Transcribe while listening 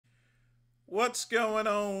What's going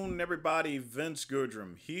on, everybody? Vince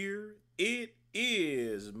Goodrum here. It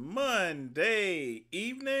is Monday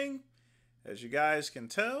evening. As you guys can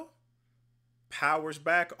tell, power's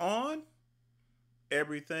back on.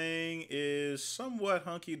 Everything is somewhat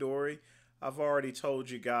hunky-dory. I've already told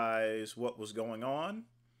you guys what was going on.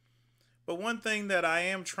 But one thing that I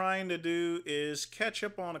am trying to do is catch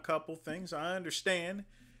up on a couple things. I understand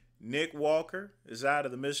Nick Walker is out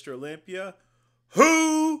of the Mr. Olympia.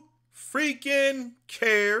 Who freaking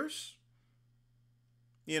cares?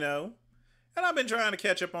 You know? And I've been trying to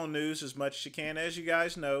catch up on news as much as you can. As you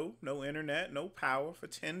guys know, no internet, no power for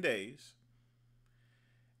 10 days.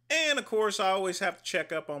 And of course, I always have to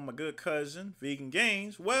check up on my good cousin, Vegan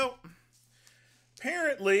Gaines. Well,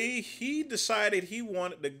 apparently he decided he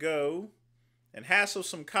wanted to go and hassle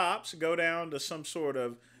some cops, go down to some sort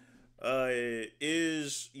of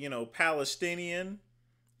Palestinian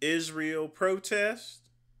Israel protest.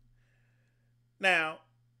 Now,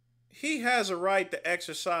 he has a right to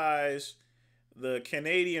exercise the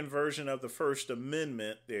Canadian version of the First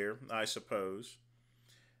Amendment there, I suppose.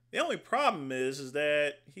 The only problem is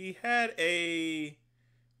that he had a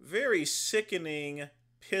very sickening,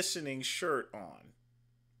 pissening shirt on.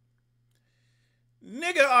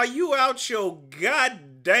 Nigga, are you out your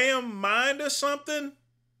goddamn mind or something?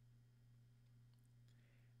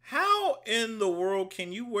 How in the world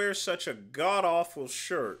can you wear such a god-awful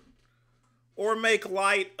shirt or make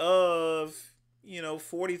light of,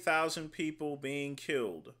 40,000 people being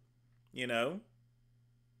killed, Now,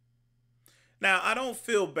 I don't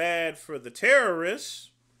feel bad for the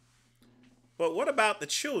terrorists, but what about the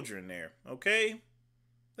children there, okay?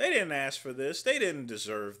 They didn't ask for this. They didn't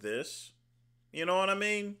deserve this. You know what I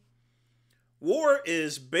mean? War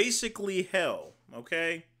is basically hell,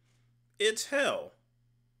 okay? It's hell.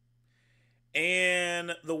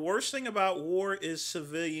 And the worst thing about war is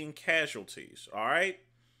civilian casualties, all right?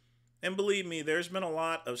 And believe me, there's been a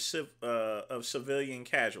lot of civilian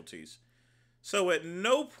casualties. So at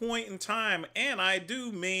no point in time, and I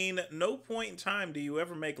do mean no point in time, do you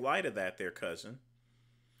ever make light of that there, cousin.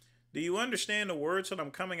 Do you understand the words that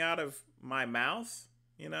I'm coming out of my mouth?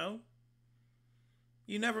 You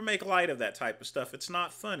never make light of that type of stuff. It's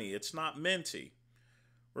not funny. It's not minty.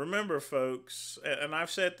 Remember, folks, and I've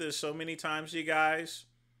said this so many times to you guys,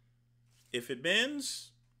 if it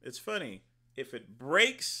bends, it's funny. If it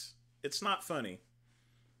breaks, it's not funny.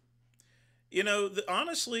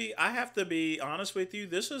 Honestly, I have to be honest with you.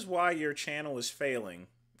 This is why your channel is failing,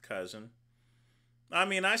 cousin. I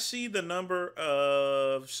mean, I see the number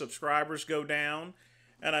of subscribers go down,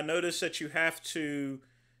 and I notice that you have to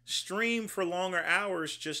stream for longer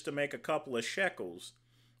hours just to make a couple of shekels.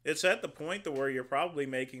 It's at the point to where you're probably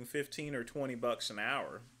making 15 or 20 bucks an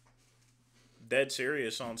hour. Dead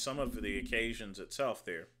serious on some of the occasions itself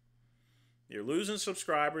there. You're losing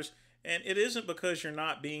subscribers, and it isn't because you're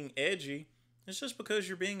not being edgy. It's just because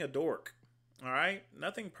you're being a dork. All right?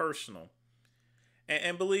 Nothing personal.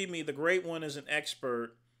 And believe me, the great one is an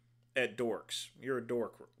expert at dorks. You're a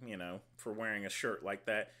dork, for wearing a shirt like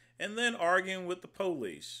that. And then arguing with the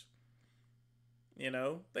police.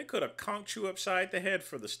 They could have conked you upside the head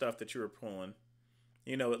for the stuff that you were pulling.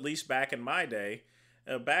 At least back in my day.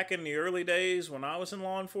 Back in the early days when I was in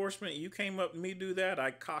law enforcement, you came up to me do that,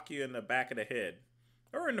 I'd cock you in the back of the head.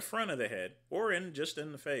 Or in the front of the head. Or just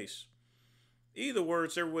in the face. Either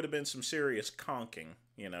words, there would have been some serious conking,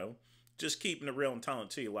 Just keeping it real and telling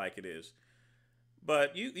it to you like it is.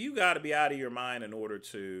 But you got to be out of your mind in order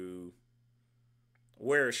to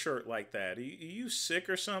wear a shirt like that. Are you sick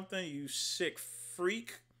or something? You sick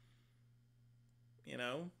freak?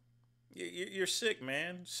 You're sick,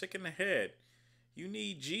 man. Sick in the head. You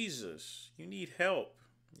need Jesus. You need help.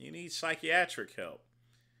 You need psychiatric help.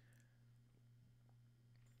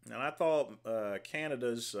 And I thought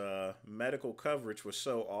Canada's medical coverage was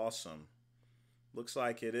so awesome. Looks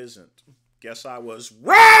like it isn't. Guess I was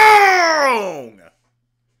wrong!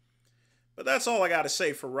 But that's all I got to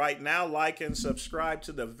say for right now. Like and subscribe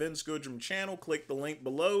to the Vince Goodrum channel. Click the link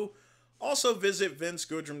below. Also visit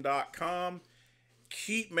vincegoodrum.com.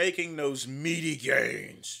 Keep making those meaty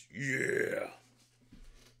gains. Yeah.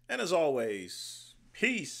 And as always,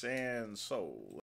 peace and soul.